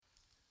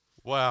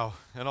Wow.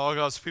 And all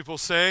God's people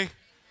say,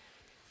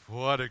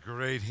 what a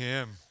great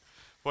hymn.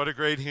 What a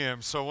great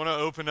hymn. So I want to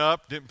open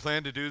up, didn't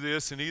plan to do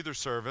this in either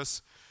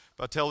service,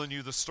 by telling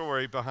you the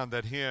story behind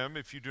that hymn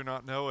if you do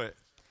not know it.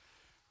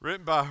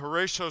 Written by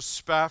Horatio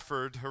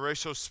Spafford.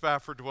 Horatio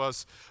Spafford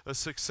was a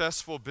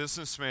successful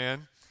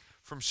businessman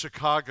from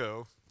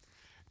Chicago,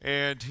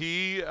 and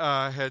he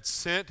had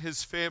sent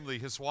his family,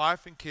 his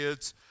wife and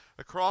kids,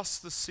 across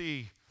the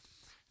sea.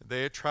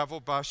 They had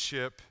traveled by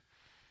ship,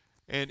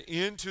 and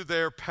into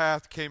their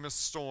path came a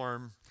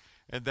storm,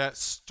 and that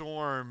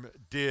storm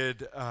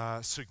did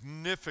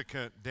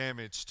significant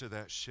damage to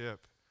that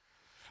ship.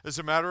 As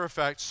a matter of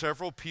fact,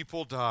 several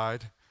people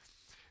died,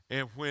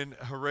 and when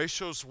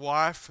Horatio's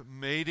wife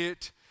made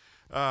it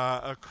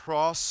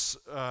across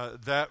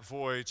that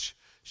voyage,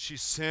 she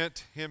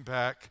sent him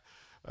back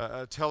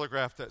a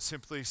telegraph that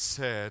simply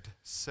said,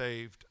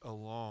 "Saved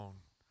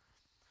alone."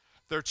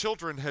 Their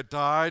children had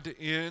died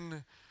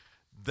in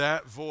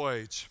that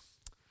voyage.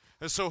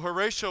 And so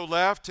Horatio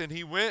left and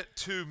he went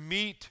to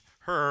meet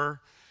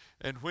her.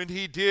 And when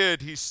he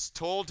did, he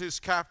told his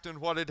captain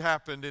what had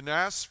happened and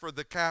asked for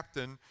the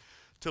captain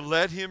to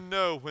let him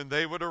know when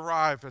they would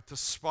arrive at the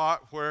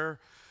spot where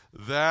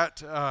that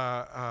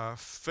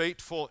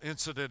fateful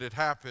incident had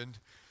happened.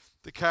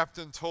 The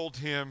captain told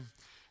him,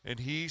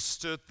 and he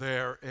stood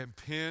there and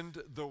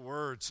penned the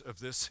words of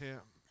this hymn.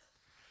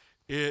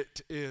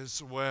 It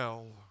is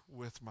well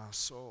with my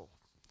soul.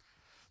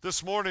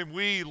 This morning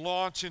we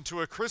launch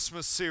into a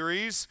Christmas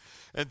series,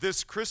 and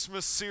this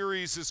Christmas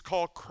series is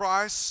called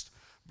Christ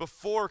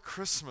Before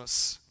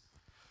Christmas.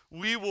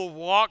 We will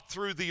walk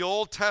through the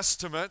Old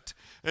Testament,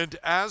 and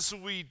as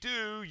we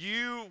do,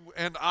 you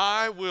and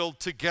I will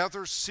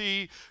together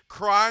see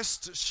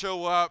Christ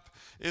show up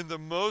in the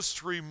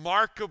most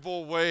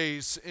remarkable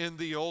ways in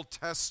the Old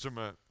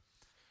Testament.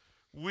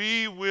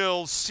 We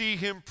will see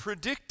him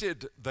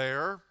predicted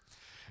there.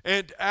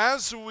 And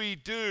as we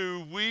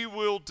do, we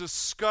will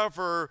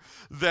discover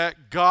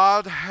that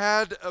God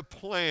had a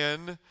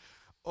plan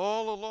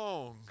all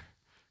along.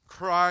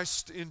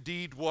 Christ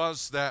indeed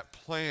was that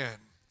plan.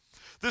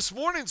 This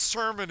morning's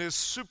sermon is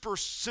super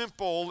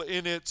simple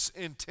in its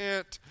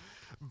intent,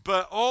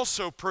 but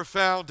also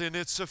profound in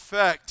its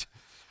effect.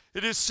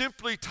 It is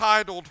simply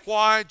titled,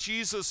 Why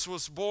Jesus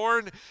Was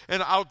Born,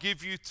 and I'll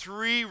give you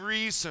 3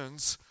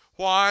 reasons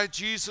why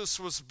Jesus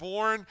was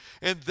born,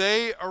 and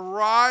they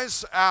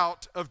arise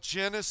out of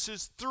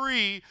Genesis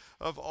 3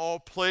 of all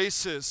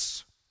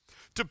places.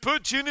 To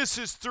put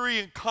Genesis 3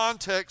 in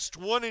context,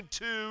 1 and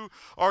 2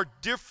 are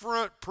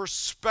different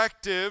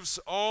perspectives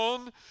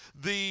on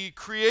the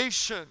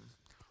creation.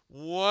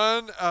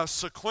 One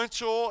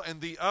sequential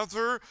and the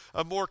other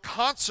a more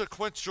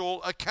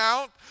consequential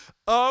account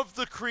of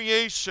the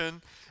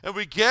creation. And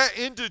we get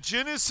into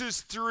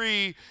Genesis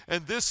 3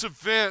 and this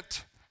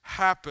event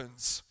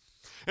happens.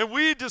 And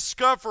we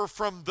discover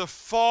from the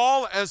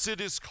fall, as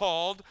it is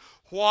called,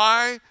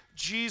 why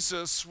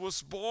Jesus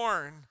was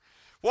born.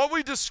 What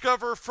we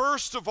discover,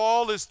 first of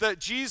all, is that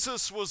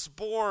Jesus was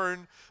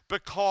born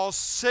because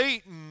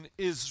Satan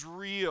is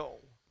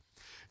real.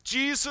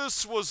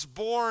 Jesus was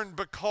born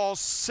because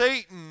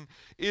Satan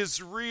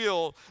is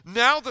real.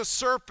 Now the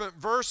serpent,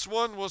 verse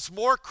 1, was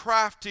more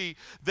crafty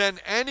than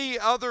any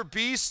other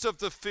beast of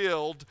the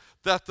field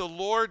that the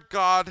Lord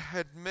God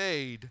had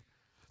made.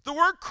 The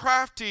word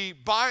crafty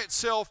by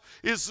itself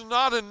is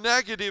not a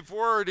negative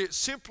word. It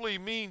simply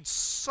means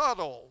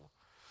subtle.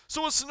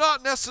 So it's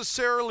not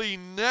necessarily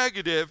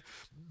negative,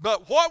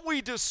 but what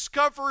we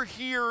discover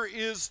here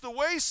is the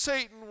way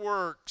Satan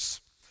works.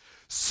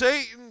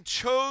 Satan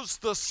chose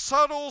the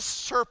subtle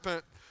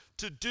serpent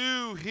to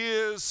do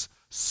his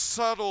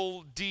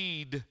subtle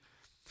deed.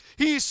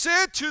 He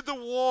said to the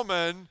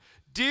woman,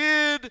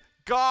 "Did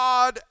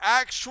God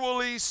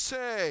actually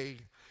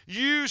say,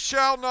 'You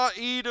shall not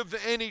eat of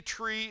any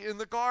tree in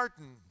the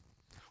garden'?"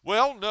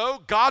 Well, no,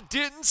 God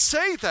didn't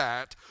say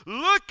that.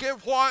 Look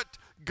at what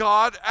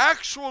God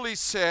actually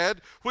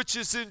said, which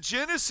is in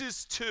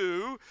Genesis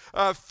 2,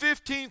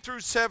 15 through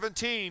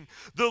 17.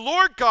 The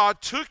Lord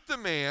God took the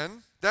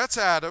man, that's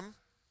Adam,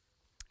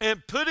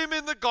 and put him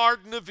in the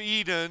Garden of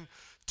Eden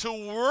to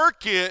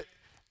work it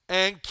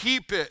and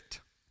keep it.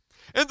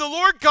 And the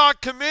Lord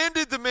God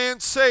commanded the man,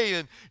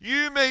 saying,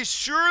 "You may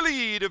surely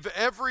eat of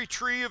every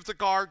tree of the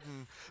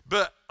garden,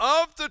 but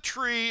of the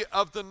tree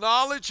of the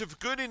knowledge of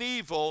good and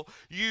evil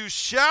you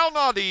shall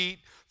not eat,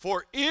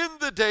 for in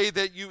the day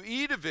that you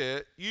eat of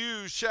it,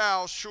 you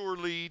shall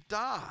surely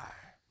die."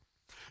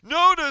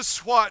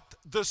 Notice what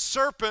the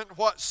serpent,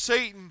 what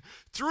Satan,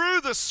 through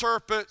the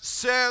serpent,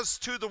 says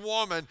to the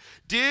woman.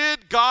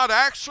 Did God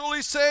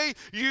actually say,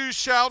 "You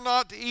shall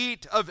not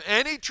eat of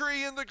any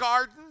tree in the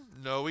garden"?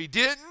 No, he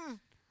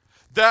didn't.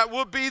 That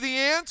would be the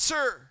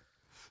answer.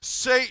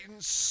 Satan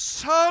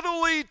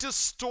subtly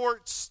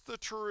distorts the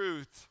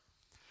truth.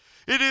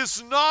 It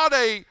is not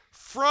a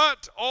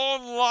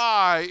front-on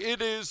lie.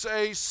 It is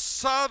a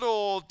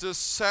subtle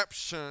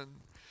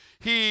deception.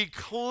 He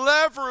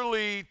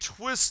cleverly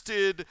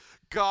twisted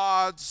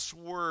God's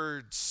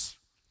words.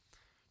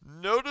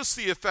 Notice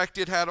the effect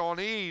it had on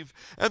Eve.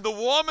 And the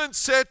woman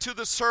said to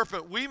the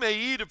serpent, we may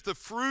eat of the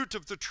fruit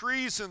of the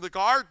trees in the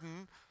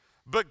garden,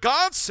 but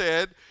God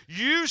said,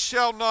 you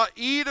shall not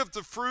eat of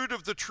the fruit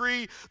of the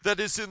tree that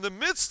is in the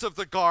midst of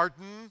the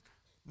garden,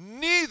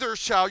 neither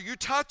shall you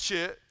touch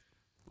it,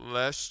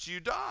 lest you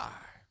die.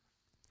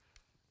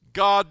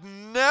 God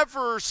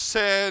never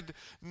said,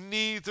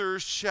 neither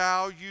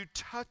shall you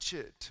touch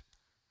it.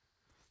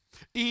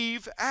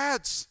 Eve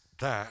adds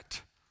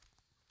that.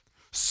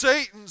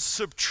 Satan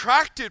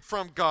subtracted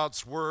from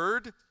God's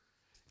word.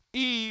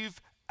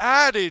 Eve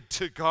added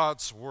to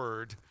God's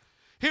word.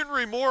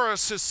 Henry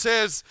Morris has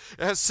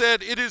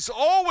said, it is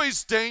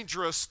always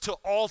dangerous to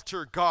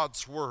alter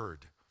God's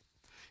word,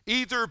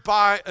 either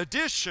by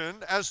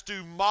addition, as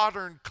do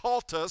modern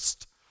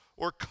cultists,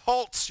 or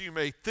cults you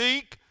may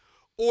think,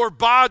 or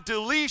by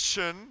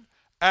deletion,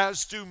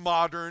 as do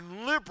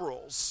modern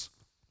liberals.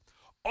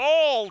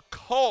 All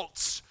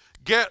cults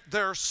get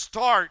their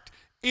start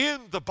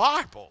in the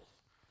Bible.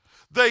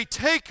 They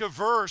take a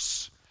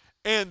verse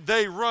and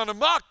they run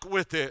amok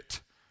with it.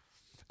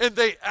 And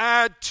they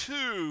add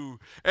to,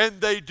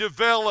 and they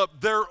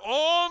develop their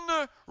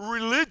own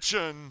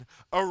religion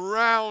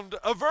around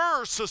a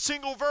verse, a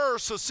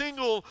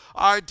single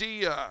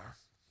idea.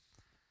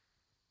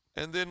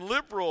 And then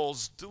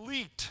liberals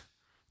delete,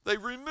 they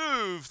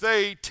remove,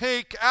 they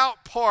take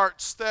out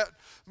parts that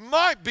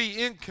might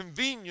be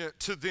inconvenient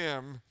to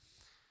them.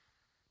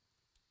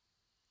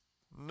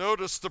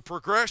 Notice the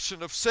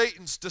progression of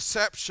Satan's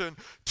deception.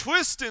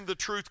 Twisting the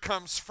truth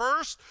comes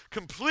first,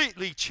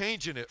 completely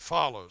changing it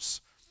follows.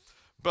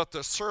 But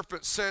the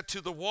serpent said to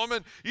the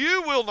woman,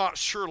 you will not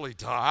surely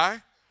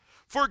die,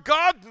 for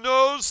God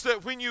knows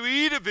that when you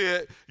eat of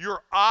it,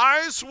 your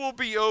eyes will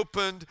be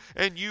opened,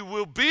 and you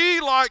will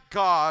be like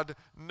God,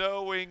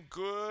 knowing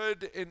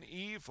good and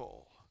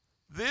evil.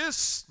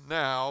 This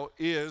now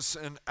is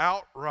an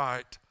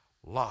outright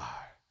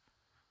lie.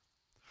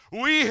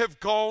 We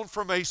have gone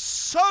from a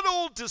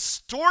subtle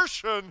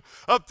distortion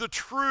of the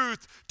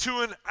truth to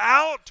an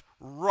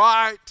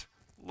outright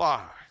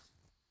lie.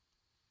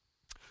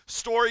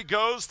 Story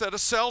goes that a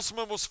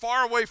salesman was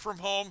far away from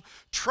home,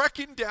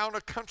 trekking down a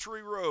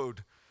country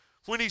road,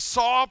 when he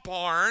saw a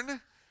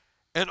barn,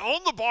 and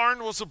on the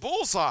barn was a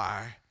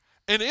bullseye,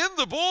 and in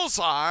the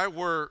bullseye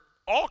were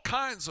all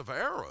kinds of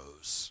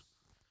arrows.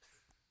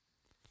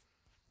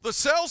 The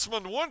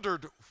salesman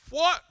wondered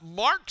what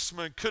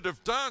marksman could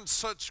have done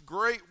such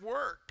great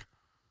work.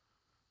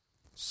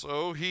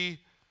 So he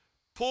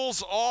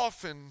pulls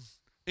off and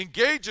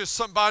engages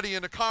somebody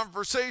in a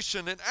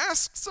conversation and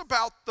asks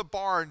about the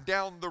barn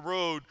down the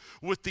road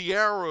with the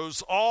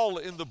arrows all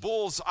in the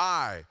bull's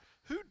eye.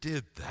 Who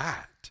did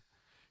that?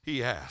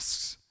 He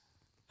asks.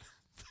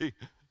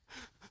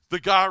 The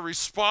guy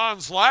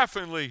responds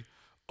laughingly,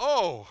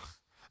 oh,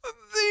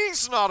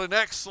 he's not an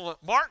excellent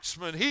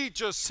marksman. He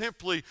just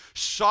simply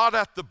shot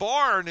at the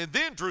barn and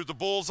then drew the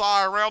bull's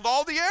eye around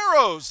all the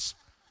arrows.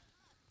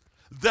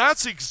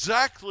 That's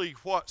exactly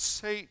what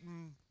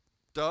Satan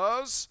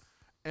does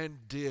and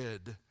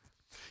did.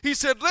 He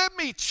said, let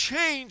me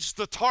change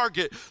the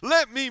target.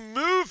 Let me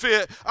move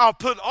it. I'll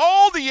put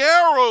all the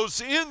arrows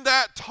in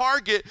that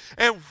target.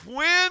 And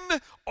when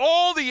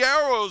all the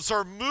arrows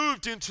are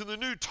moved into the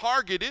new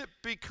target, it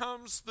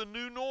becomes the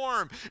new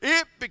norm.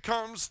 It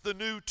becomes the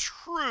new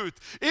truth.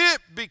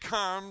 It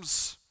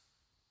becomes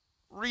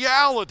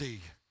reality.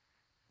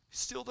 He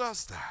still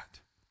does that.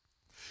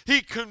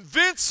 He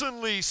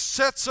convincingly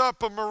sets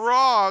up a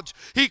mirage.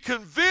 He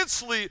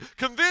convincingly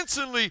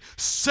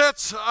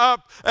sets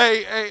up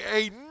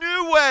a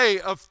new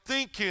way of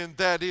thinking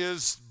that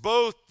is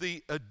both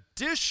the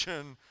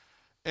addition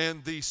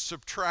and the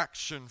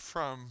subtraction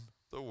from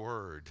the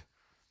word.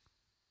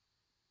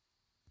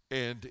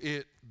 And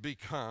it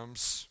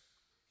becomes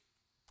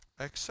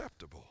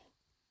acceptable.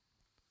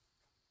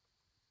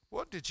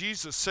 What did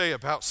Jesus say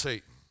about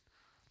Satan?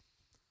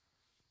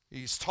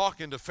 He's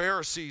talking to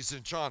Pharisees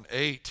in John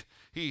 8.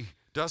 He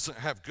doesn't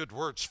have good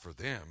words for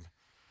them.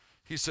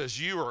 He says,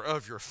 you are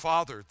of your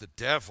father, the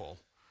devil,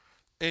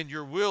 and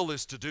your will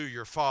is to do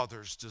your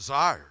father's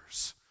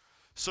desires.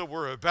 So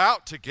we're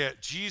about to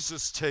get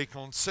Jesus' take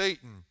on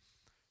Satan.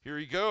 Here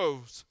he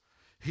goes.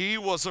 He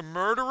was a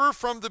murderer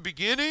from the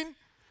beginning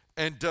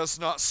and does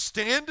not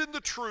stand in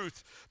the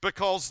truth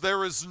because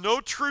there is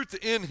no truth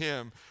in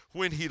him.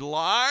 When he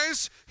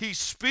lies, he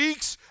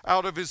speaks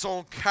out of his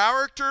own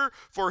character,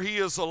 for he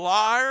is a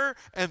liar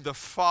and the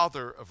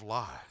father of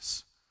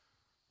lies.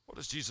 What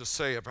does Jesus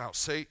say about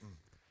Satan?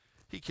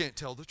 He can't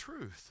tell the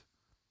truth.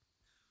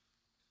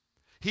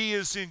 He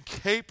is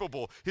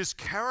incapable. His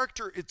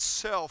character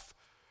itself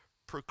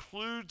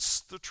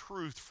precludes the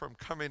truth from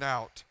coming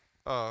out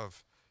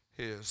of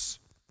his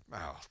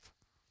mouth.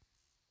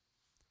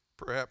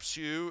 Perhaps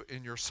you,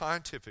 in your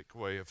scientific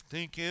way of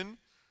thinking,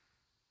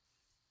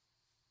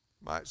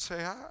 might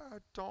say, I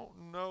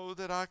don't know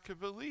that I could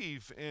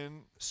believe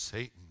in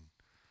Satan.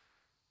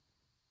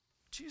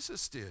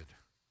 Jesus did.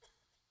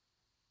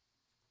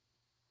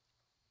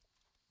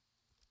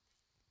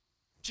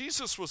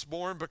 Jesus was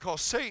born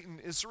because Satan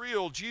is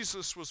real.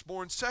 Jesus was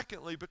born,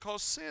 secondly,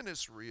 because sin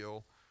is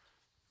real.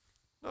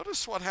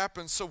 Notice what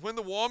happens. So when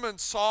the woman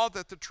saw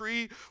that the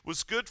tree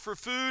was good for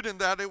food and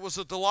that it was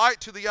a delight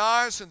to the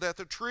eyes and that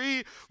the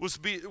tree was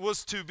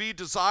to be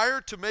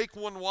desired to make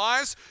one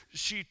wise,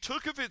 she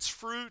took of its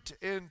fruit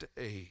and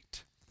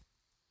ate.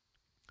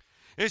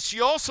 And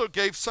she also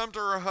gave some to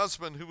her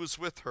husband who was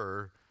with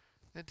her,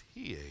 and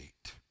he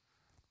ate.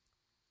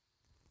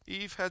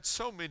 Eve had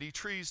so many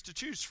trees to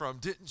choose from,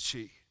 didn't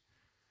she?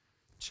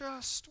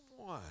 Just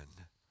one.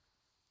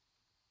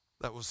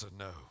 That was a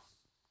no.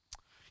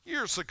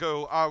 Years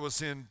ago, I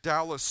was in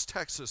Dallas,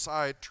 Texas.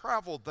 I had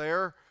traveled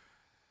there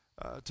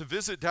to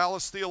visit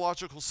Dallas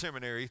Theological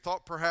Seminary.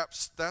 Thought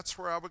perhaps that's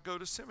where I would go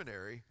to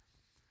seminary.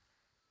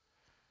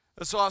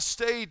 And so I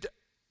stayed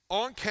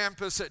on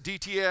campus at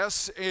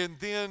DTS, and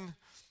then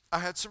I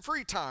had some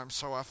free time.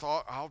 So I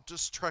thought, I'll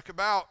just trek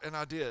about, and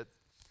I did.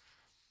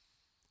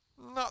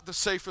 Not the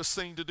safest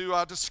thing to do,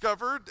 I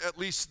discovered, at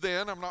least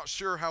then. I'm not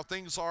sure how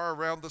things are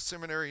around the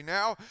seminary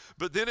now,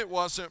 but then it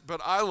wasn't.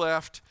 But I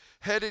left,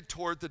 headed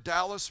toward the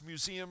Dallas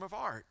Museum of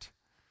Art.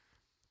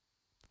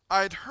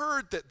 I had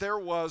heard that there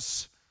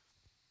was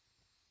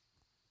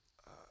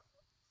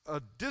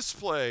a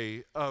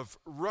display of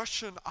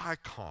Russian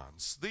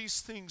icons.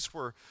 These things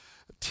were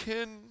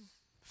 10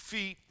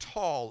 feet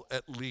tall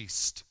at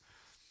least.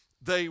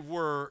 They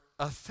were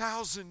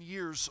 1,000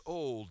 years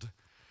old.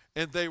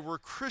 And they were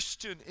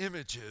Christian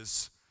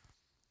images,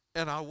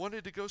 and I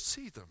wanted to go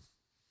see them.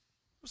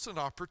 It was an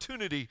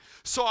opportunity.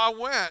 So I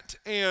went,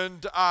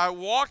 and I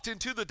walked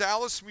into the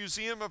Dallas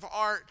Museum of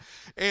Art,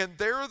 and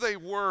there they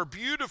were,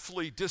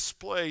 beautifully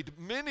displayed,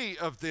 many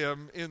of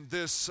them in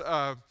this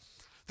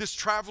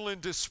traveling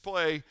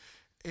display.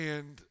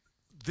 And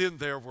then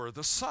there were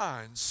the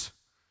signs.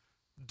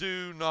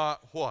 Do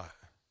not what?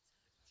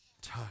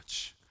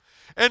 Touch.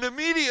 And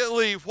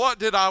immediately, what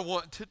did I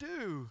want to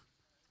do?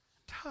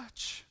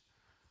 Touch.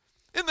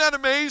 Isn't that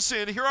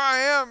amazing? Here I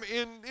am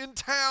in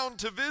town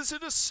to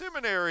visit a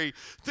seminary,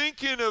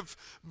 thinking of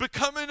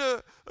becoming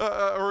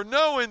or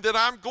knowing that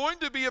I'm going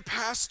to be a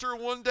pastor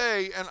one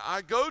day. And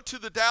I go to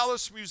the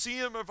Dallas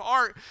Museum of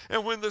Art,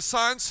 and when the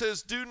sign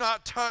says, do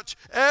not touch,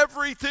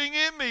 everything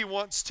in me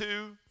wants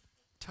to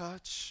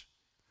touch.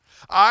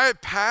 I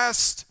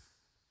passed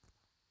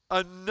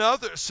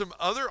some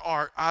other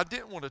art. I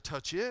didn't want to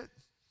touch it,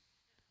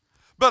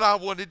 but I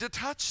wanted to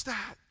touch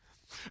that.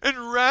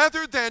 And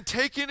rather than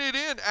taking it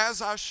in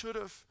as I should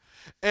have,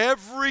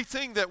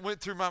 everything that went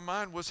through my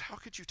mind was, how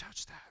could you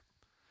touch that?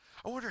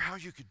 I wonder how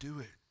you could do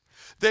it.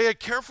 They had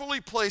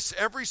carefully placed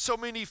every so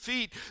many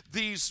feet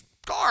these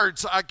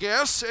guards, I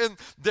guess, and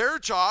their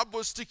job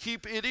was to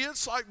keep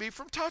idiots like me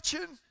from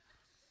touching.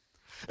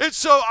 And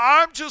so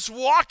I'm just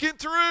walking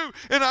through,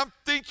 and I'm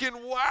thinking,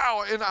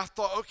 wow. And I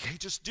thought, okay,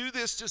 just do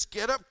this. Just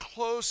get up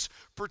close,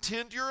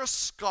 pretend you're a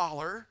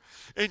scholar,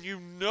 and you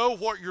know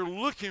what you're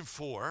looking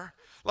for.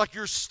 Like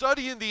you're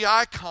studying the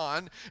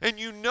icon, and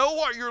you know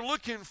what you're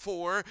looking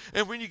for.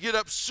 And when you get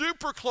up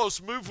super close,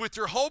 move with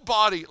your whole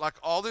body. Like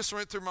all this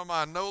went through my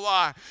mind, no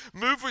lie.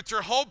 Move with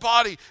your whole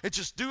body and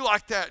just do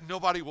like that.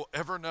 Nobody will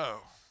ever know.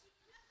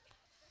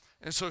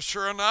 And so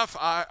sure enough,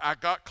 I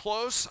got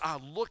close. I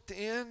looked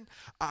in.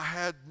 I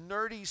had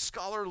nerdy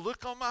scholar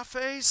look on my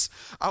face.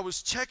 I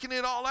was checking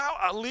it all out.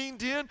 I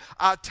leaned in.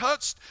 I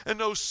touched. And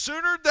no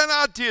sooner than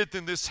I did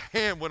than this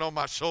hand went on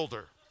my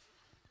shoulder.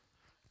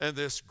 And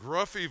this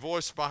gruffy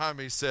voice behind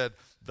me said,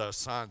 the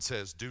sign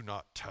says, do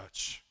not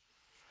touch.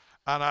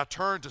 And I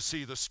turned to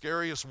see the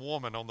scariest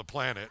woman on the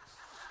planet.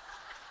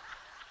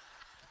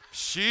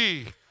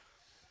 She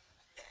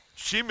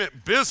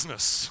meant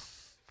business.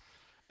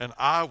 And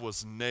I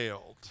was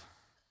nailed.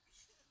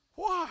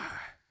 Why?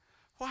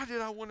 Why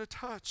did I want to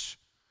touch?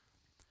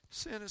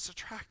 Sin is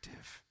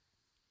attractive.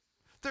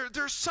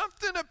 There's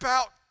something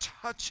about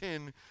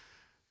touching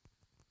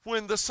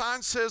when the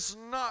sign says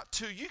not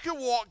to. You can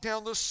walk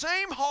down the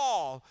same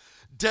hall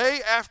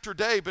day after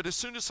day, but as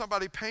soon as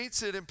somebody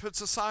paints it and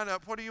puts a sign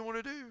up, what do you want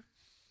to do?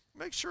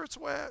 Make sure it's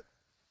wet.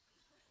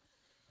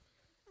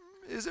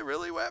 Is it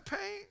really wet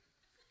paint?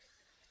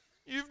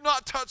 You've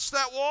not touched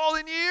that wall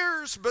in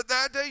years, but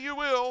that day you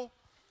will.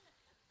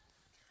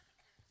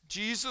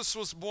 Jesus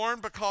was born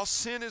because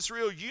sin is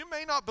real. You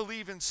may not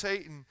believe in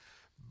Satan,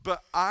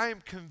 but I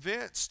am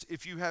convinced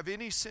if you have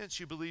any sense,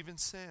 you believe in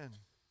sin.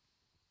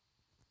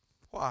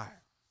 Why?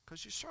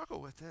 Because you struggle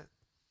with it.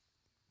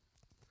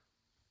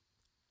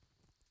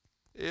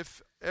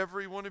 If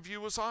every one of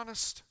you was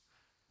honest,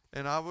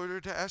 and I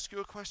were to ask you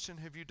a question,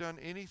 have you done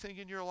anything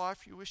in your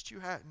life you wished you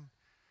hadn't?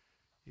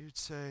 You'd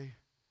say,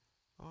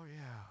 oh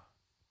yeah.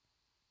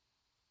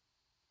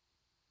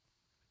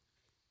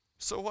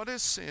 So what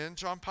is sin?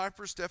 John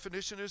Piper's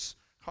definition is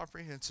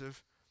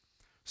comprehensive.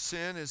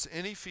 Sin is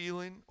any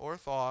feeling or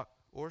thought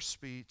or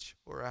speech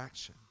or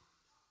action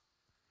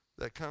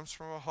that comes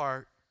from a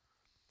heart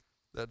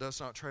that does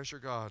not treasure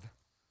God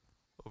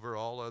over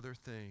all other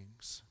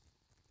things.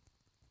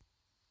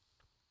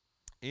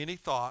 Any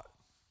thought,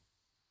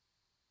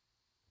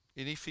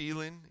 any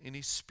feeling,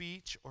 any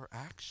speech or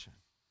action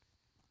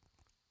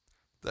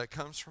that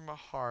comes from a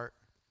heart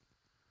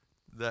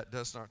that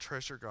does not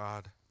treasure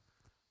God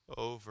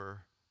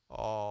over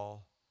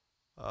all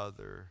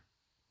other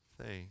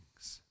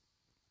things.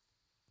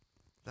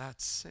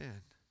 That's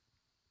sin.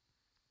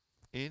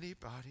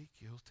 Anybody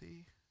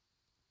guilty?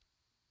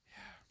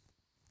 Yeah.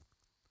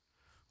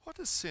 What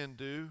does sin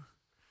do?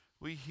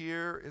 We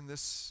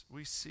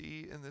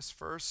see in this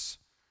first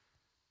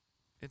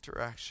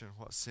interaction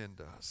what sin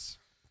does.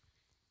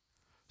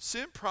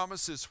 Sin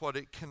promises what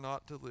it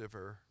cannot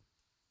deliver.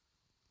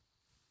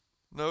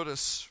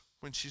 Notice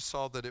when she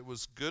saw that it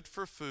was good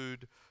for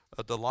food,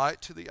 a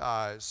delight to the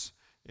eyes,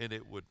 and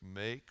it would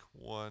make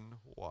one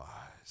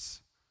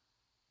wise.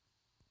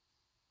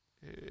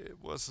 It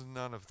was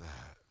none of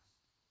that.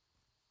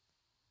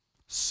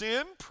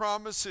 Sin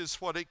promises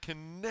what it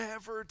can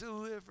never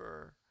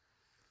deliver.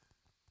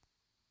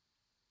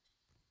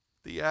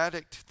 The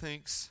addict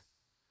thinks,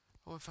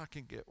 oh, if I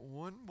can get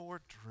one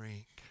more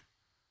drink,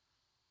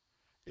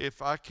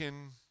 if I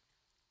can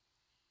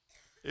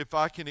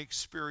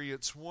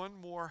experience one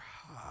more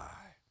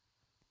high,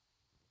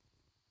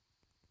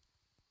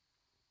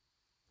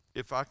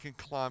 if I can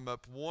climb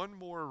up one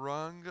more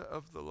rung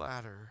of the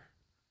ladder,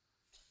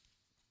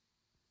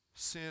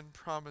 sin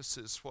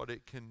promises what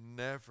it can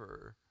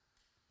never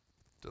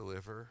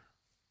deliver.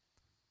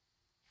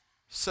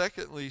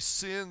 Secondly,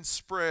 sin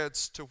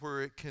spreads to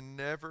where it can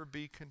never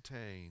be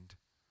contained.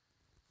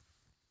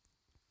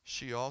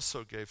 She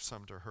also gave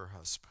some to her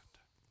husband.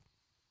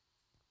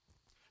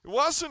 It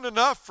wasn't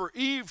enough for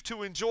Eve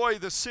to enjoy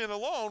the sin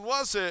alone,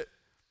 was it?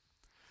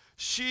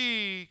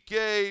 She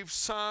gave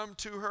some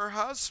to her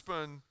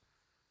husband.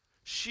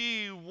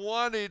 She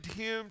wanted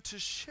him to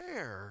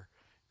share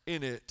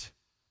in it.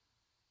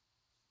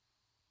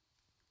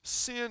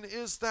 Sin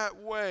is that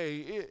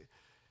way.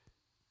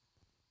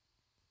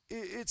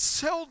 It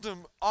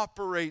seldom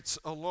operates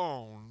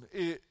alone.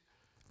 It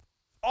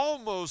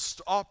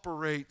always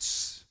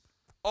operates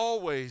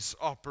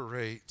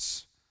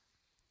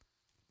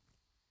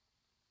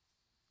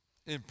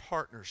in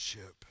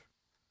partnership. I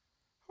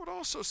would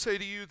also say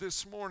to you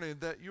this morning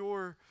that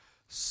your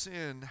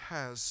sin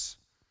has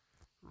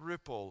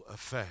ripple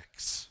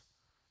effects.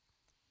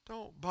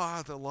 Don't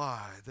buy the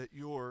lie that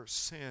your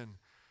sin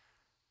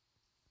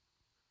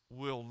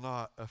will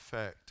not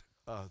affect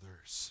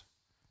others.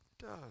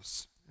 It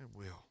does and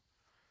will.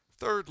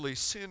 Thirdly,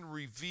 sin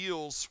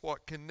reveals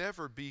what can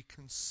never be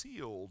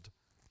concealed.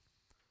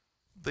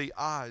 The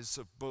eyes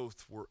of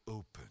both were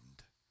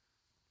opened.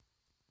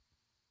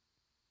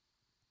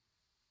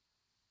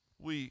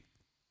 We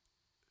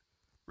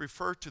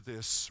refer to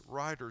this,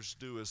 writers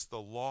do, as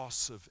the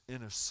loss of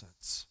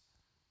innocence.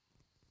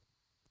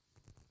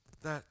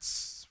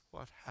 That's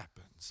what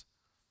happens.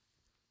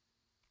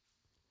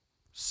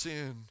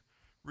 Sin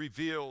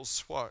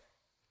reveals what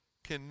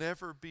can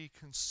never be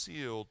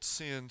concealed.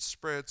 Sin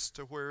spreads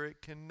to where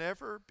it can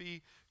never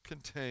be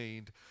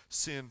contained.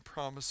 Sin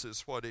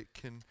promises what it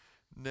can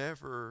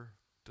never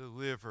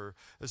deliver.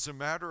 As a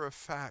matter of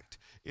fact,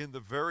 in the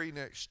very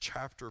next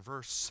chapter,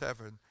 verse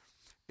 7,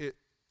 it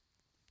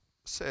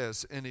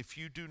says, and if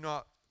you do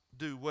not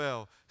do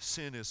well,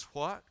 sin is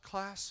what,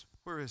 class?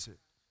 Where is it?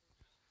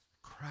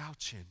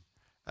 Crouching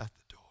at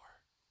the door.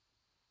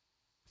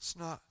 It's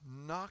not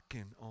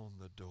knocking on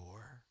the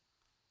door.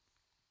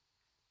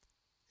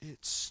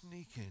 It's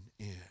sneaking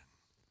in.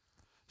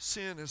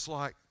 Sin is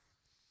like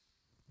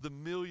the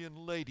million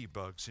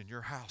ladybugs in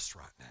your house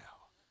right now.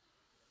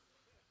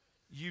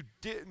 You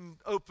didn't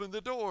open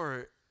the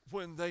door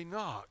when they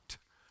knocked.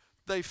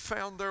 They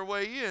found their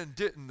way in,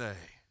 didn't they?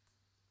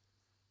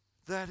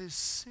 That is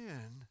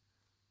sin.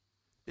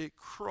 It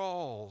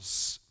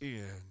crawls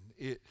in.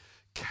 It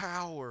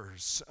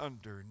cowers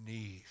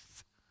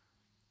underneath.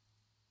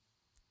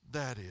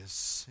 That is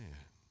sin.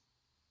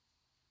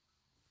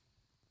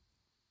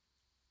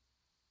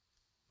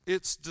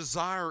 Its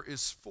desire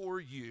is for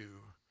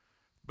you,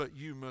 but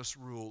you must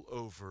rule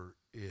over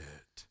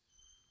it.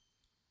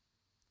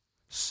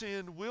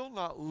 Sin will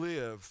not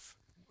live.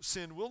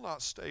 Sin will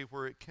not stay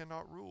where it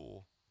cannot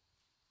rule.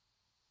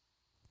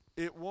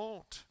 It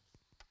won't.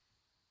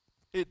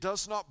 It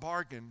does not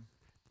bargain.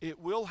 It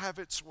will have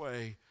its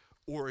way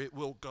or it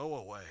will go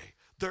away.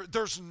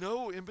 There's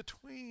no in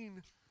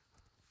between.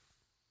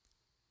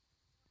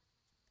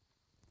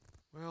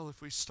 Well,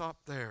 if we stop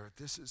there,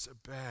 this is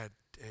a bad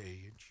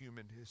day in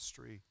human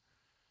history.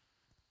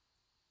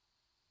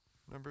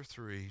 Number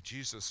 3,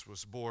 Jesus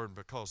was born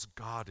because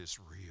God is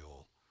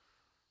real.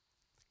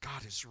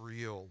 God is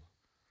real.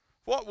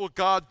 What will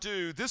God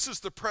do? This is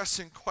the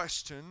pressing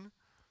question.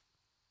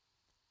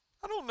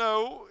 I don't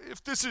know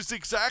if this is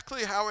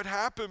exactly how it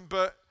happened,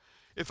 but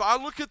if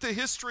I look at the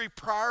history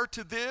prior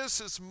to this,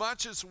 as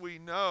much as we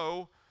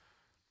know,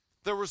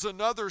 there was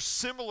another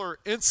similar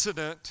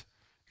incident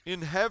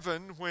in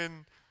heaven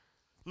when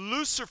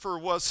Lucifer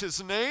was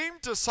his name,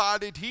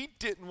 decided he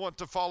didn't want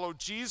to follow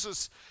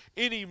Jesus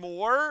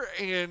anymore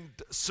and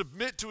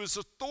submit to his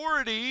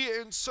authority,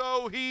 and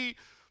so he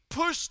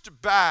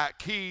pushed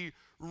back. He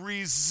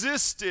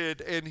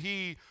resisted and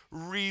he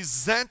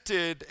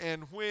resented,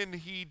 and when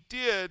he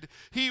did,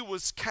 he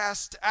was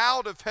cast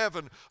out of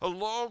heaven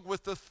along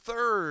with a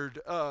third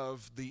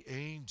of the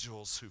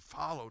angels who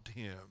followed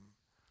him.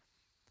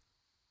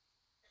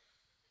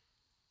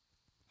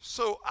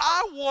 So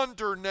I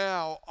wonder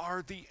now,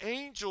 are the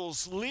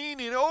angels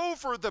leaning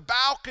over the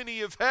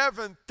balcony of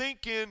heaven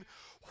thinking,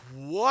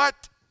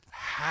 what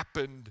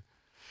happened?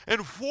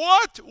 And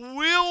what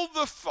will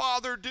the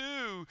Father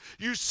do?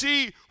 You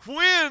see,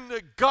 when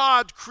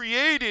God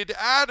created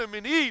Adam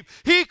and Eve,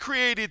 He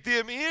created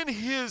them in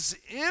His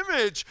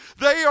image.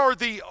 They are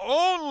the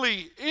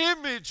only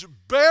image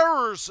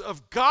bearers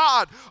of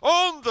God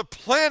on the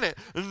planet,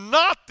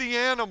 not the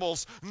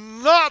animals,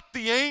 not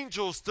the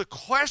angels. The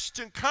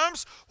question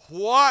comes,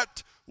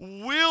 what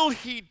will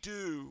He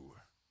do?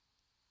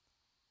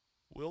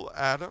 Will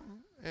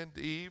Adam and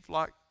Eve,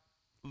 like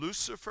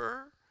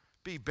Lucifer,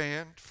 be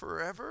banned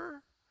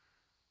forever?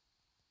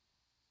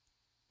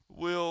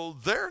 Will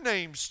their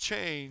names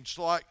change,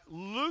 like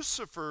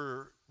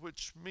Lucifer,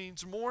 which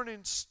means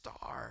morning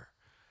star,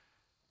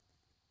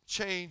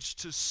 change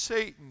to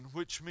Satan,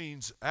 which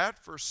means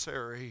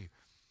adversary?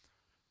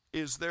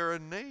 Is there a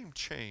name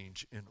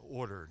change in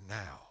order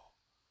now?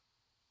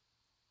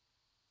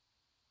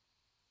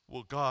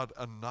 Will God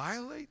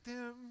annihilate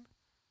them?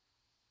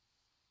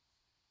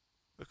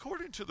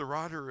 According to the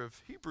writer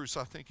of Hebrews,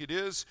 I think it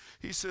is,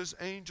 he says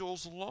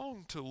angels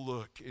long to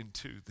look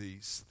into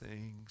these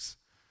things.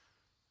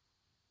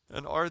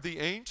 And are the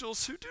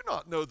angels who do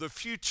not know the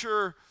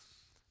future,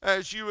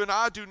 as you and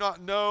I do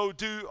not know,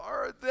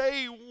 are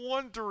they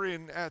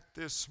wondering at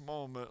this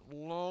moment,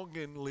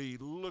 longingly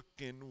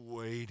looking,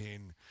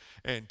 waiting,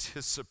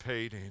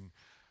 anticipating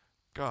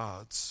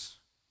God's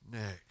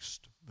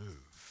next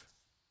move?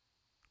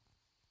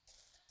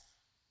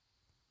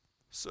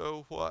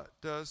 So what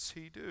does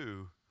he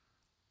do?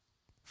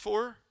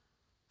 Four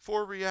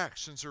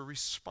reactions or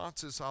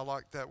responses. I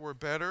like that word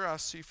better. I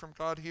see from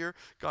God here,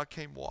 God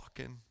came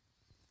walking.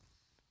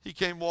 He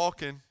came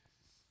walking.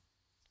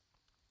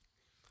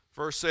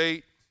 Verse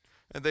 8,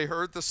 and they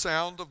heard the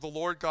sound of the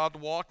Lord God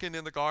walking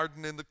in the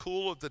garden in the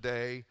cool of the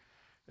day,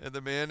 and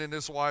the man and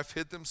his wife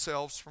hid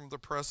themselves from the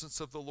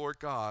presence of the Lord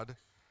God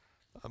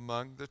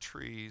among the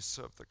trees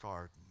of the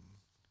garden.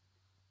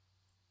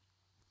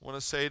 I want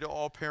to say to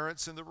all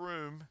parents in the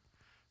room,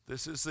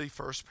 this is the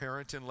first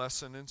parenting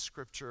lesson in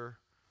Scripture.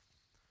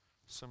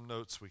 Some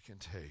notes we can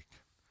take.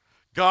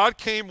 God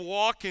came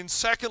walking.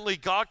 Secondly,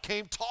 God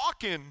came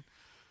talking.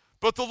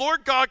 But the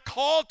Lord God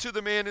called to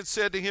the man and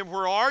said to him,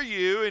 where are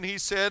you? And he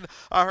said,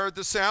 I heard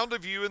the sound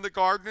of you in the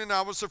garden, and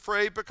I was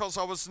afraid because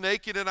I was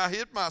naked and I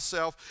hid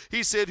myself.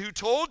 He said, who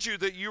told you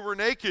that you were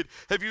naked?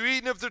 Have you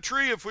eaten of the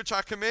tree of which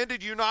I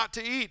commanded you not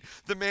to eat?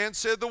 The man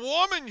said, the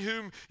woman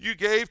whom you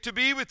gave to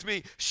be with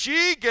me,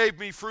 she gave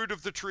me fruit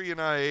of the tree and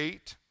I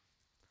ate.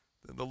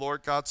 Then the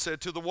Lord God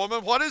said to the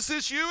woman, what is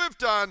this you have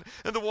done?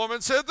 And the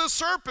woman said, the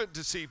serpent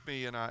deceived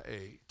me and I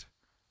ate.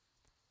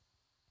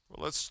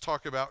 Well, let's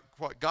talk about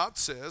what God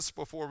says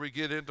before we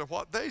get into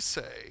what they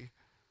say.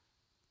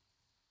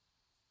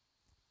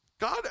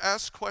 God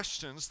asks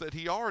questions that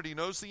he already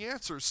knows the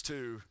answers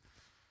to.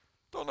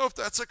 Don't know if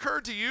that's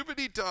occurred to you, but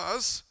he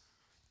does.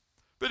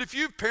 But if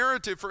you've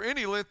parented for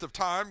any length of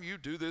time, you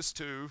do this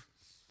too.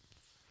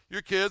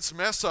 Your kids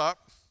mess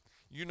up.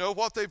 You know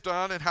what they've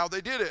done and how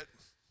they did it.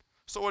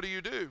 So what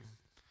do?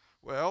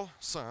 Well,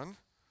 son,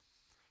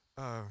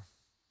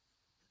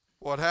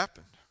 what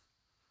happened?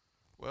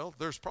 Well,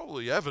 there's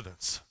probably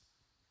evidence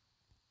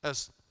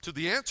as to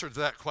the answer to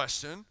that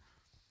question.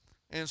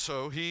 And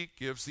so he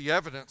gives the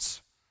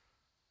evidence.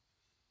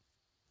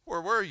 Where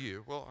were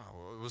you? Well,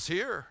 I was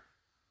here.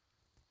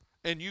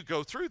 And you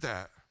go through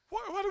that.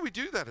 Why do we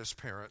do that as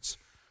parents?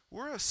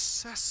 We're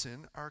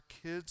assessing our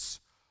kids'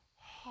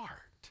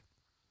 heart.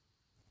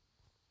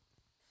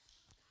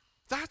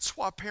 That's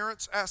why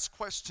parents ask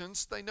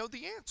questions they know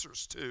the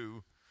answers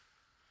to.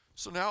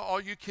 So now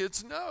all you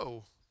kids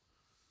know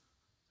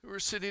who are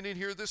sitting in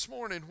here this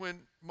morning,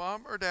 when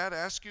mom or dad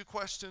ask you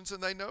questions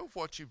and they know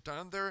what you've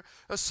done, they're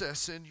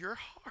assessing your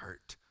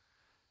heart.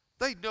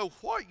 They know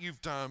what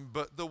you've done,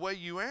 but the way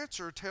you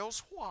answer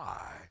tells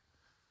why.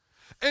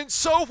 And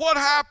so what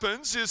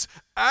happens is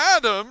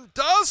Adam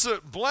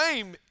doesn't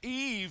blame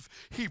Eve,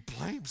 he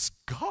blames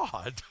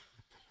God.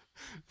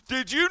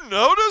 Did you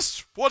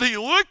notice what he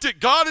looked at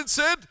God and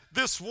said?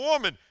 This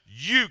woman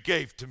you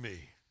gave to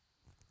me.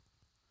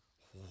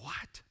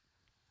 What?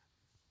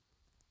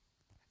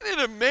 Isn't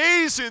it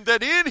amazing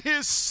that in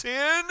his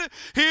sin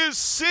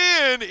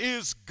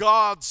is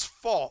God's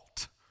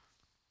fault?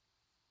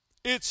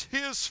 It's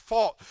his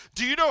fault.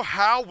 Do you know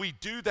how we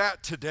do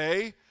that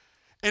today?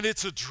 And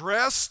it's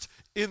addressed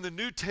in the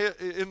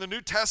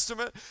New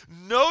Testament,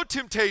 no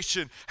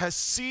temptation has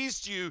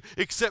seized you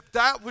except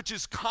that which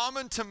is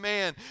common to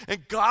man.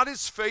 And God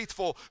is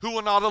faithful, who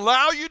will not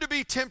allow you to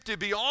be tempted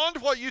beyond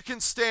what you can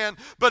stand,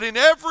 but in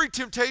every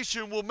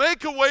temptation will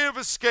make a way of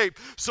escape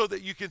so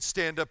that you can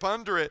stand up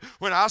under it.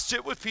 When I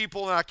sit with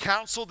people and I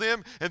counsel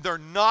them and they're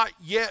not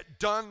yet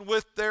done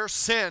with their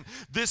sin,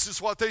 this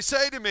is what they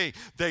say to me.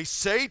 They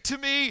say to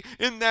me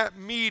in that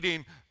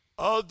meeting,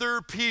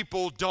 other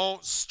people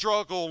don't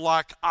struggle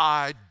like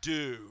I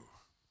do.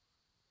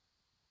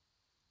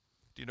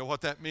 Do you know what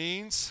that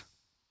means?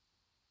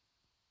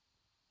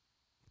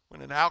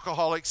 When an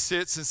alcoholic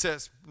sits and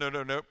says, no,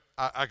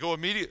 I go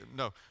immediately.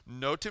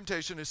 No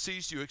temptation has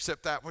seized you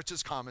except that which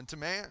is common to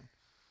man.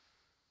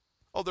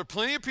 Oh, there are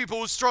plenty of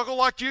people who struggle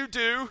like you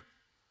do.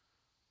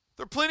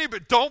 There are plenty,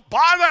 but don't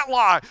buy that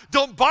lie.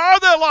 Don't buy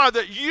that lie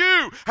that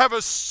you have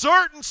a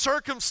certain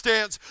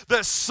circumstance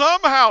that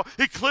somehow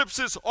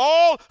eclipses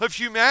all of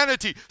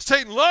humanity.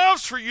 Satan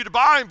loves for you to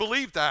buy and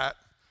believe that.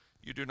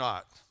 You do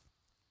not.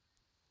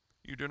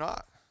 You do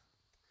not.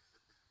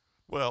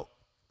 Well,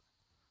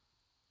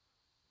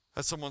 I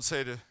had someone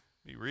say to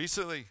me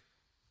recently,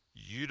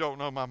 you don't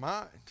know my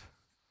mind.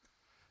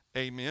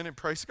 Amen and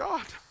praise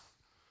God.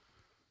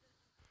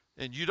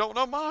 And you don't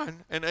know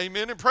mine. And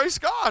amen and praise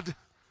God.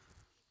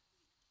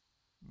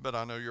 But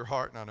I know your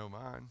heart and I know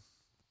mine.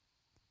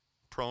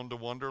 Prone to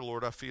wonder,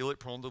 Lord, I feel it.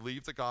 Prone to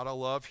leave the God I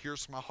love.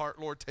 Here's my heart,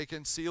 Lord, take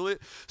and seal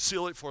it.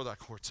 Seal it for thy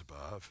courts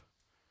above.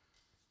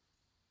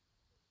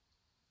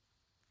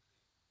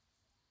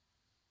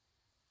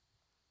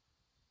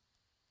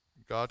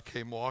 God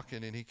came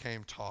walking and he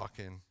came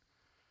talking.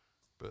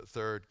 But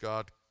third,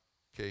 God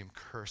came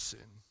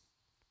cursing.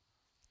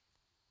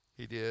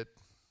 He did.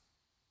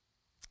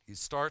 He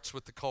starts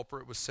with the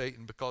culprit, with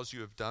Satan, because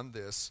you have done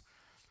this.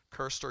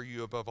 Cursed are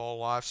you above all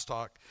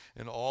livestock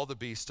and all the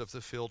beasts of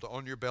the field.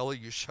 On your belly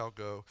you shall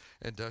go,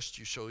 and dust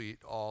you shall eat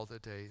all the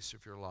days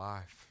of your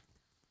life.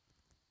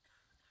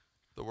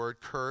 The word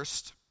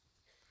cursed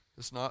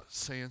is not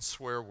saying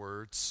swear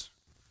words.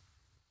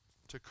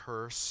 To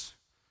curse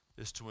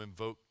is to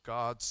invoke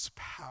God's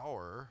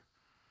power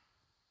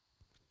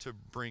to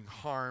bring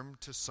harm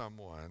to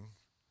someone.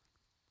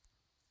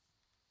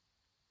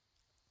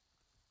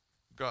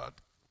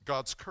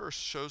 God's curse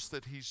shows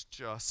that he's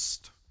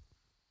just.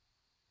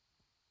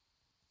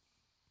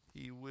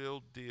 He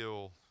will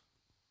deal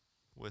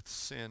with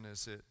sin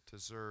as it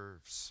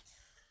deserves.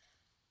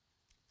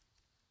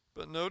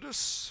 But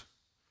notice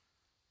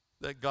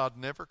that God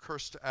never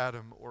cursed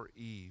Adam or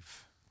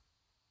Eve.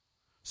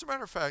 As a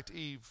matter of fact,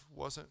 Eve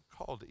wasn't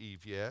called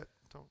Eve yet.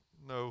 Don't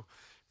know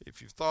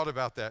if you've thought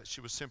about that.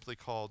 She was simply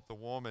called the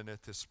woman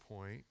at this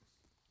point.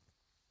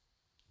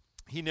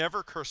 He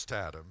never cursed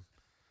Adam,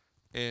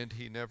 and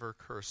he never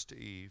cursed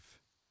Eve.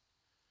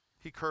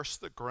 He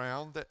cursed the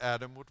ground that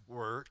Adam would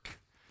work.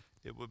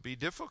 It would be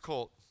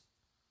difficult.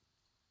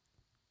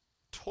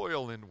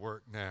 Toil and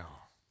work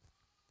now.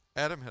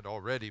 Adam had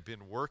already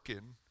been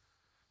working,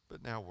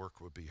 but now work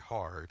would be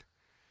hard.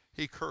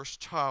 He cursed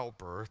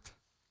childbirth.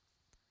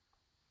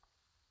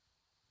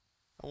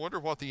 I wonder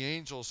what the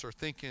angels are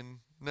thinking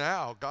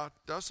now. God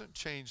doesn't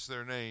change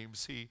their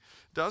names. He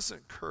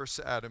doesn't curse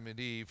Adam and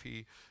Eve.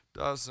 He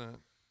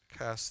doesn't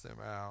cast them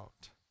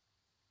out.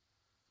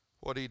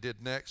 What he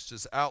did next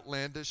is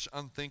outlandish,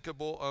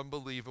 unthinkable,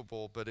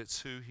 unbelievable, but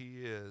it's who he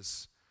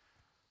is.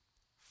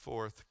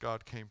 Fourth,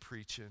 God came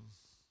preaching.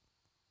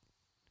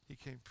 He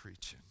came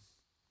preaching.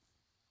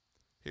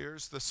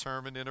 Here's the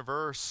sermon in a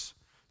verse.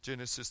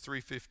 Genesis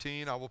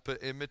 3:15, I will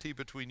put enmity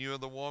between you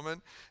and the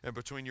woman, and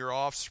between your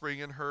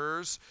offspring and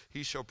hers.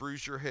 He shall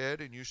bruise your head,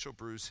 and you shall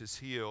bruise his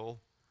heel.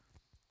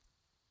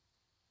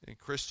 In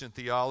Christian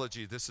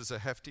theology, this is a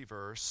hefty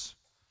verse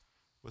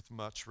with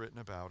much written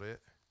about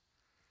it.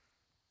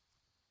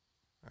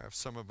 I have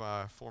some of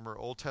my former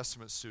Old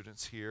Testament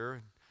students here,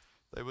 and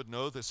they would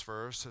know this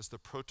verse as the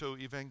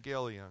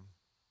proto-evangelion,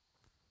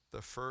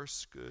 the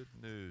first good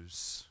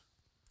news.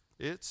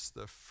 It's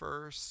the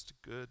first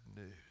good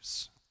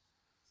news.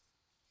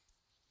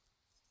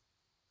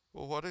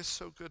 Well, what is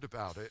so good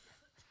about it?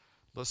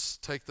 Let's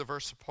take the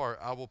verse apart.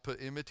 I will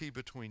put enmity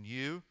between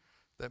you,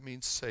 that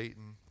means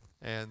Satan,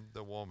 and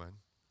the woman.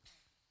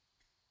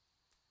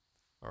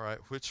 All right,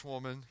 which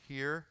woman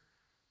here?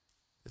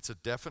 It's a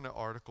definite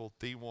article,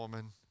 the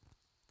woman.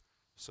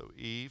 So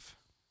Eve,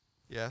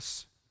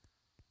 yes.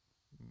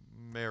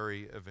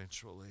 Mary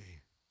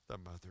eventually, the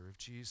mother of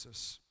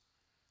Jesus.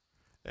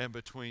 And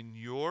between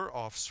your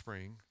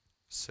offspring,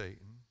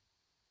 Satan,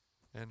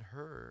 and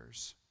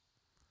hers.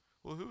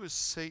 Well, who is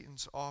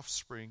Satan's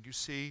offspring? You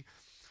see,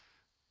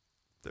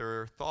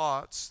 there are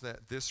thoughts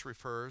that this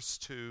refers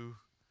to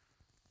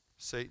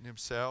Satan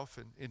himself,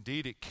 and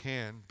indeed it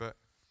can, but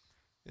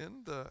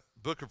in the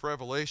book of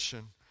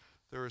Revelation,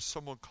 there is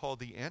someone called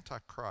the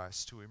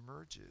Antichrist who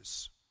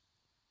emerges.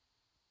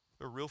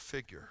 A real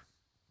figure.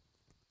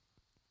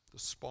 The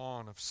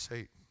spawn of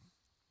Satan.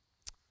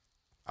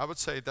 I would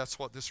say that's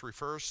what this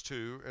refers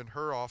to, and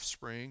her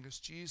offspring is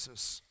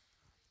Jesus.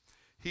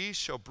 He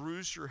shall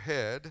bruise your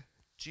head,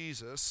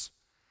 Jesus,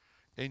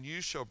 and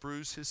you shall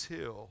bruise his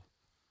heel.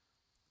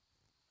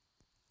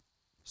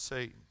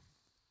 Satan,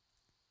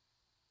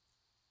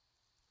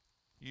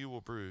 you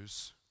will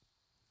bruise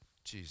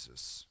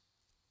Jesus'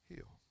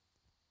 heel.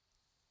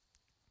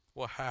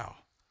 Well, how?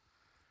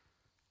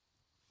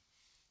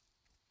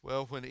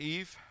 Well, when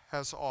Eve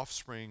has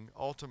offspring,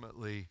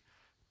 ultimately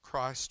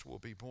Christ will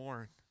be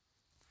born.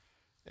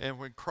 And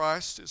when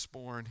Christ is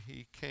born,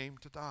 he came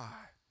to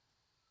die.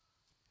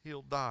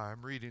 He'll die.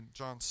 I'm reading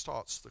John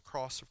Stott's The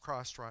Cross of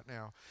Christ right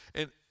now.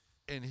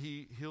 And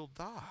he'll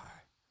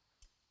die.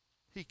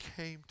 He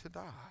came to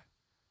die.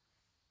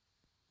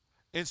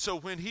 And so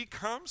when he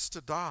comes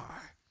to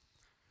die,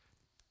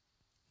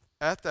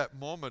 at that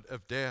moment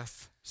of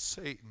death,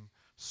 Satan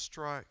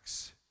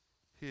strikes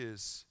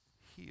his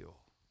heel.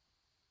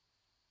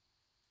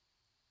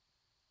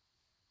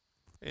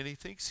 And he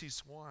thinks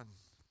he's won.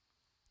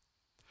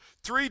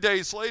 3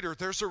 days later,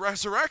 there's a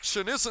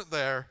resurrection, isn't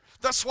there?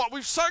 That's what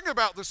we've sung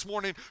about this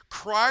morning.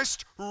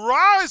 Christ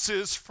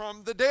rises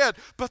from the dead.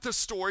 But the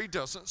story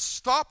doesn't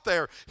stop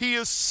there. He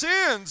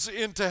ascends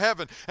into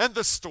heaven. And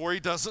the story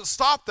doesn't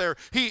stop there.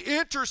 He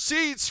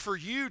intercedes for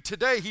you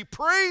today. He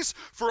prays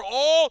for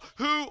all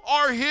who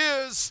are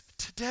his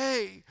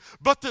today.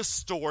 But the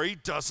story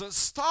doesn't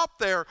stop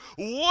there.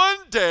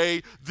 One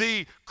day,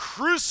 the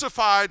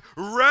crucified,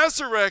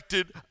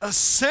 resurrected,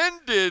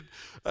 ascended,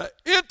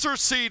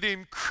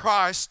 interceding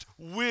Christ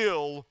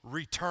will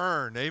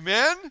return.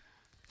 Amen?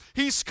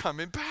 He's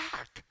coming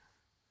back.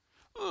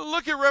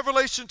 Look at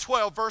Revelation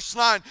 12, verse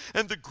 9.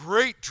 And the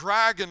great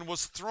dragon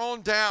was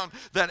thrown down,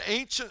 that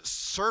ancient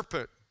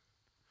serpent,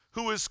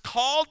 who is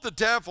called the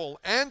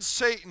devil and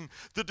Satan,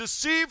 the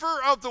deceiver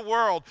of the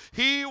world.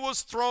 He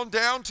was thrown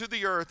down to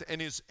the earth, and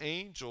his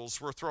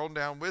angels were thrown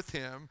down with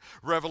him.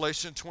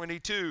 Revelation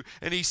 22.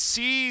 And he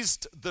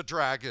seized the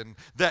dragon,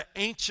 that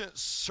ancient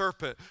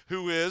serpent,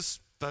 who is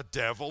the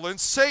devil and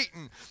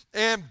Satan,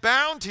 and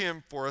bound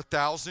him for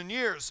 1,000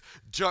 years.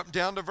 Jump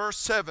down to verse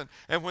 7.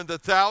 And when the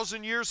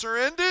 1,000 years are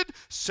ended,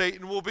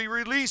 Satan will be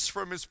released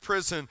from his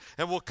prison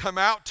and will come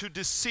out to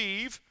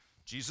deceive.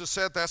 Jesus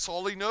said that's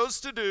all he knows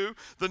to do.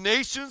 The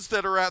nations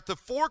that are at the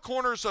four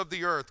corners of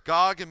the earth,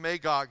 Gog and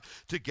Magog,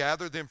 to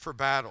gather them for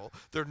battle.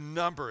 Their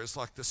number is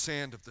like the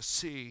sand of the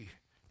sea.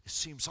 It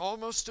seems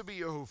almost to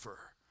be over.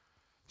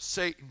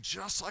 Satan,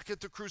 just like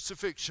at the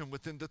crucifixion,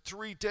 within the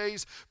 3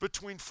 days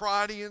between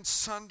Friday and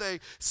Sunday,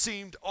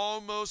 seemed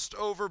almost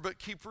over. But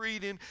keep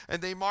reading. And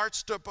they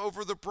marched up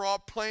over the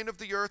broad plain of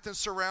the earth and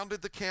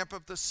surrounded the camp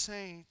of the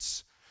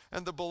saints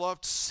and the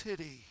beloved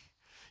city.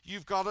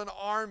 You've got an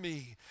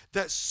army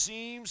that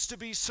seems to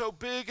be so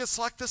big it's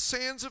like the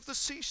sands of the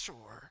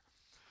seashore.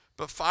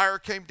 But fire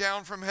came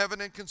down from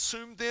heaven and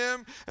consumed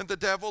them, and the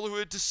devil who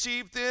had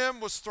deceived them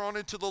was thrown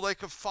into the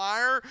lake of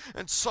fire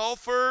and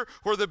sulfur,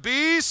 where the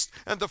beast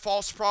and the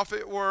false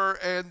prophet were,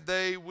 and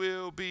they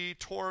will be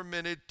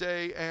tormented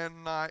day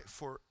and night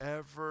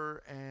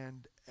forever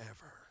and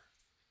ever.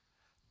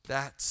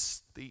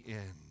 That's the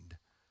end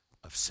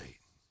of Satan.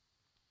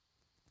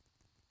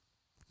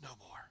 No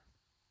more.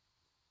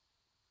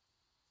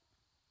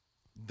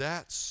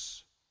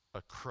 That's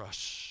a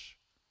crush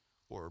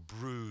or a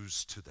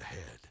bruise to the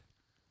head.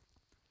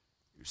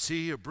 You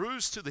see, a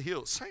bruise to the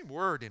heel, same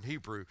word in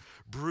Hebrew,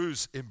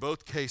 bruise in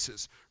both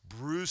cases.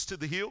 Bruise to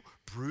the heel,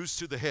 bruise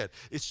to the head.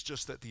 It's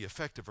just that the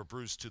effect of a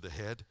bruise to the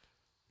head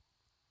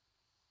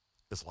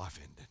is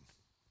life-ending.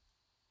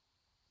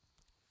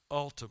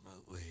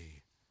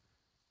 Ultimately,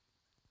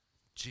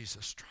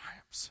 Jesus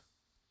triumphs.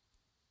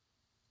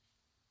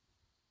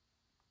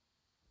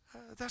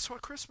 That's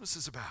what Christmas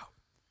is about.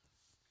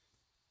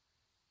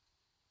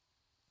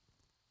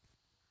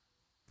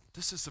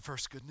 This is the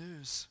first good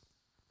news.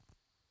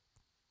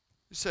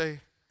 You say,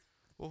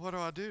 well,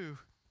 what do?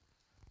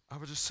 I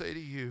would just say to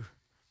you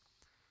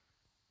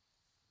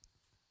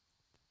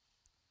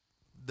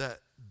that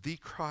the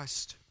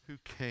Christ who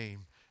came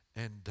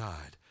and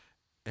died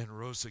and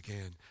rose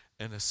again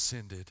and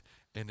ascended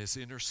and is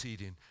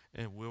interceding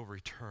and will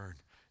return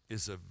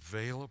is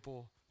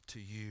available to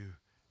you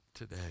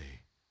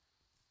today.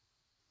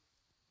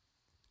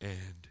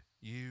 And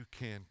you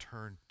can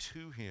turn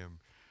to him,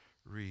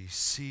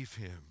 receive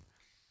him,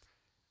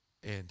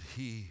 and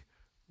he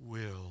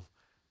will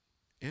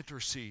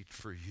intercede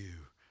for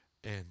you.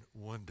 And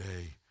one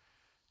day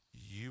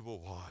you will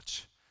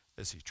watch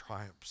as he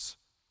triumphs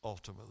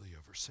ultimately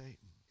over Satan.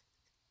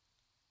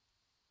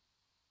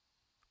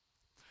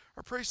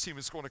 Our praise team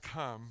is going to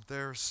come.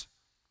 There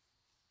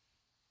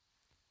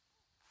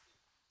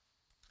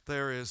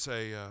is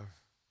a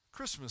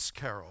Christmas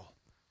carol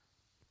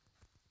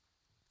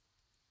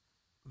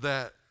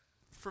that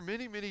for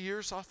many, many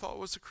years I thought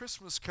was a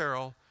Christmas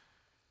carol,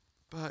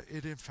 but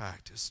it in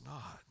fact is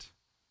not.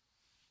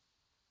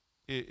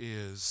 It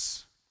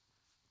is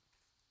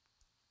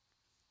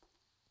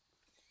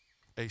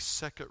a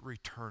second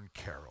return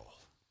carol.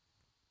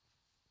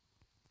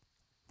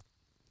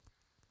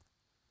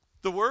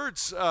 The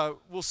words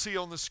we'll see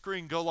on the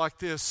screen go like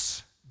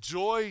this: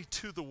 joy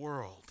to the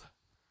world,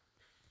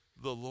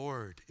 the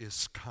Lord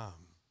is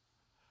come.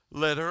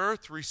 Let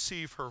earth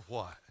receive her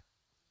what?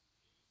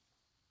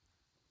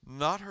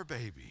 not her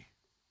baby,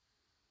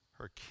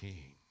 her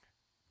king.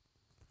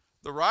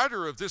 The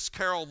writer of this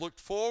carol looked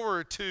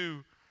forward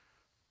to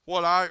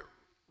what I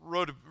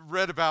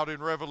read about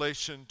in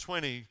Revelation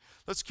 20.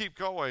 Let's keep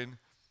going.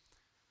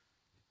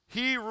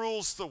 He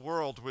rules the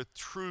world with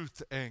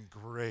truth and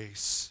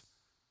grace.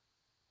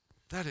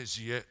 That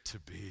is yet to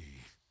be,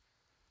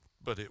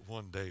 but it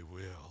one day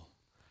will,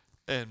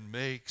 and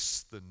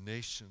makes the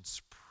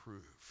nations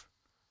prove.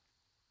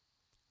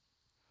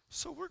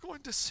 So we're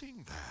going to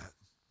sing that.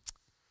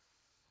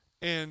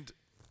 And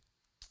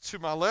to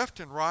my left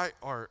and right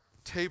are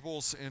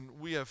tables, and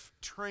we have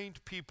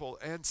trained people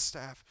and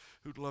staff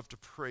who'd love to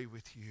pray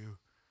with you.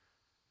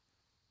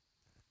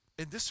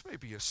 And this may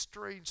be a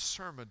strange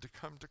sermon to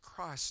come to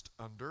Christ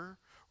under,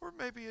 or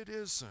maybe it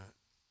isn't.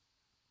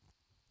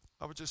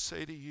 I would just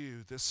say to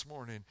you this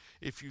morning,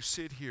 if you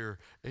sit here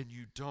and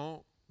you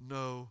don't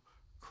know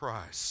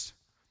Christ,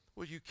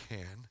 well, you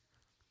can.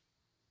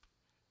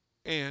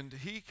 And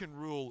he can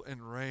rule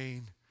and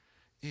reign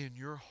in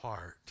your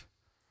heart.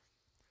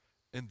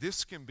 And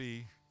this can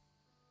be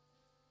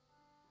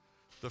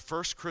the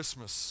first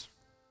Christmas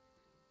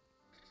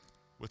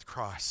with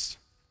Christ.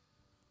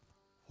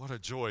 What a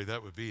joy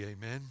that would be,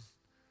 amen?